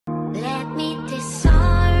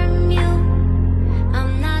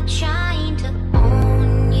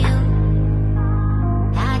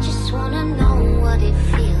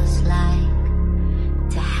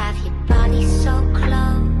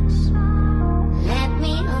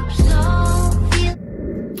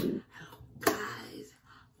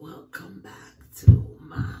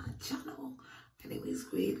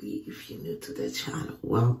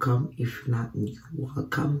welcome. If you're not new,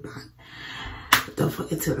 welcome back. Don't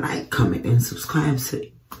forget to like, comment, and subscribe. So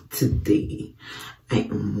today I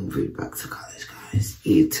am moving back to college, guys.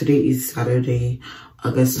 Today is Saturday,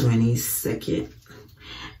 August 22nd,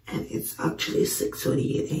 and it's actually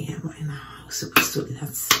 6:28 a.m. right now. I was supposed to be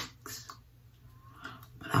at 6,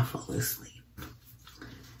 but I fall asleep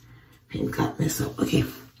and got messed up. Okay,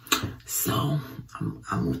 so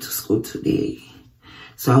I moved to school today,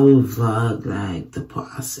 so I will vlog like the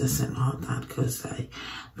process and all that, because like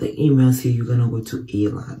the email say you're gonna go to A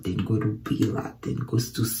lot, then go to B lot, then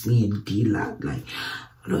goes to C and D lot. Like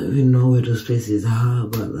I don't even know where those places are,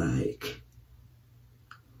 but like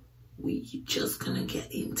we just gonna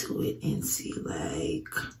get into it and see like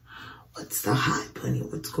what's the hype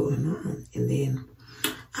and what's going on. And then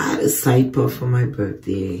I had a side part for my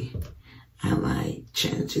birthday. I like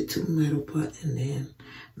changed it to metal part, and then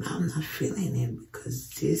now I'm not feeling it because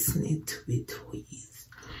this need to be tweezed,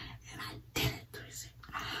 and I didn't tweeze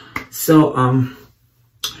it. So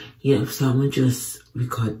yeah, so I'm gonna just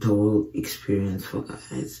record the whole experience for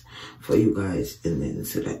you guys, and then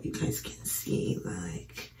so that you guys can see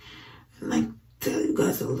like, and like tell you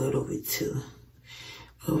guys a little bit too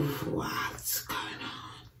of what's going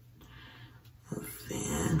on.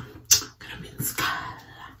 Then gonna be in school.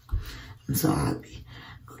 I'm so happy.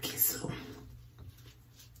 Okay, so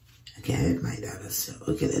okay, I had my daughter, so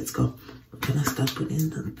okay, let's go. We're gonna start putting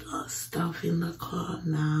the stuff in the car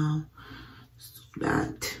now so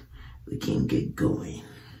that we can get going.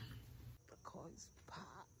 The car is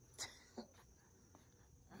packed.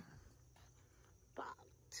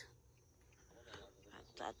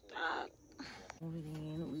 Packed. Moving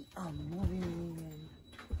in, we are moving in.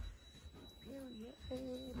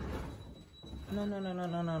 Period.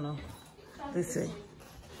 No. This way.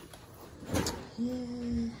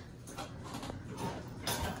 Yeah.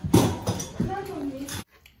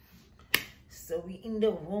 So we in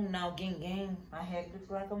the room now, gang. My head looks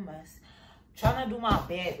like a mess. Trying to do my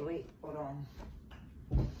bed. Wait, hold on.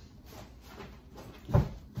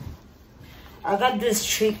 I got this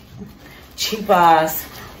cheap ass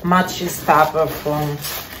mattress topper from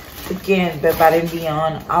again Bed Bath &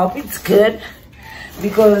 Beyond. I hope it's good,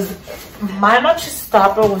 because my mattress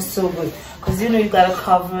topper was so good. Because you know you gotta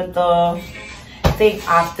cover the thing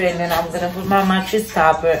after, and then I'm gonna put my mattress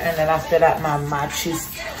topper, and then after that my mattress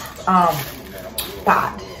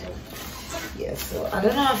pad. Yeah, so I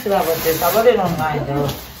don't know how I feel about this. I bought it online though,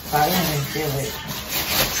 so I didn't even feel it.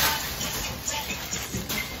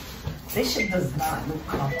 This shit does not look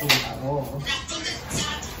comfortable at all.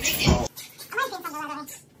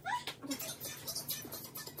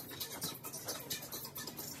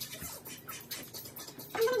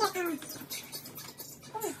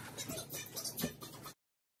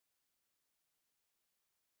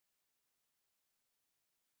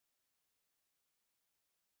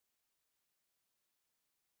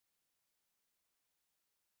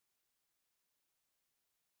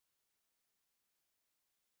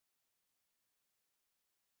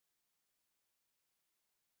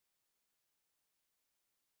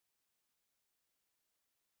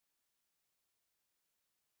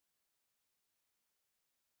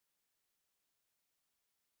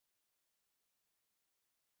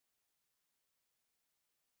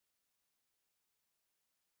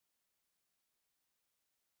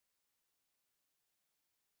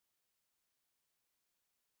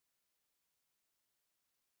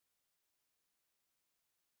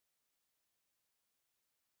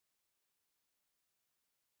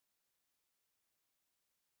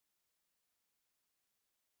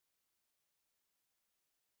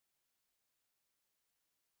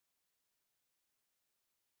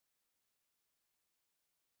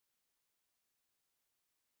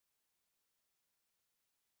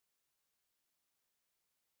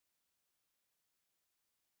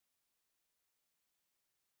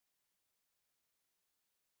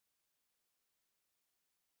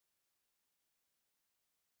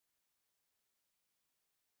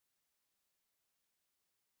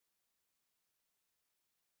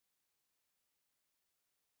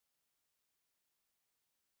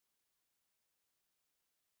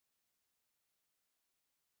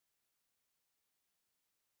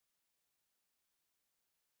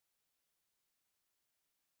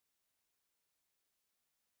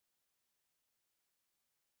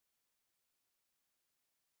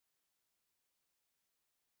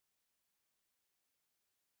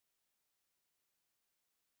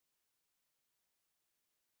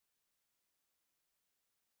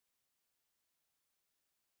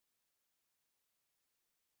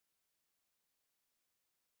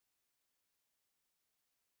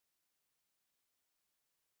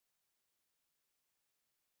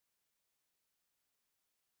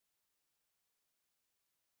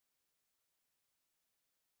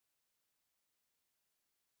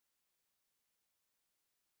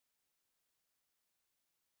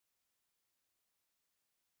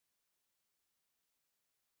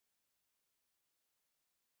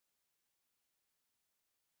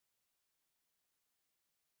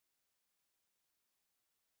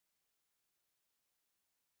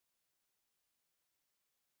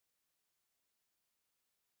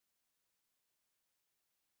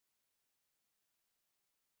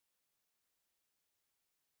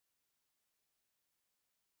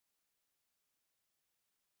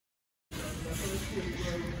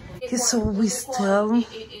 Okay, so we still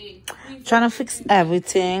trying to fix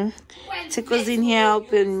everything. Tico's in here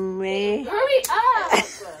helping me. Hurry up!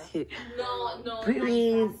 No.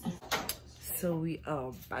 Breathe. So we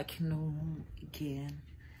are back in the room again.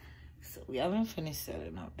 So we haven't finished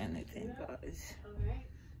setting up anything, guys.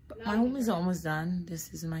 But my room is almost done.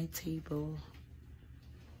 This is my table.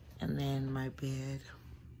 And then my bed.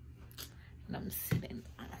 And I'm sitting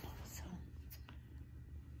down. So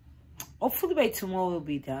hopefully by tomorrow we'll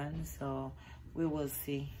be done. So we will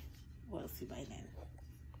see. We'll see by then.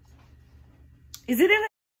 Is it in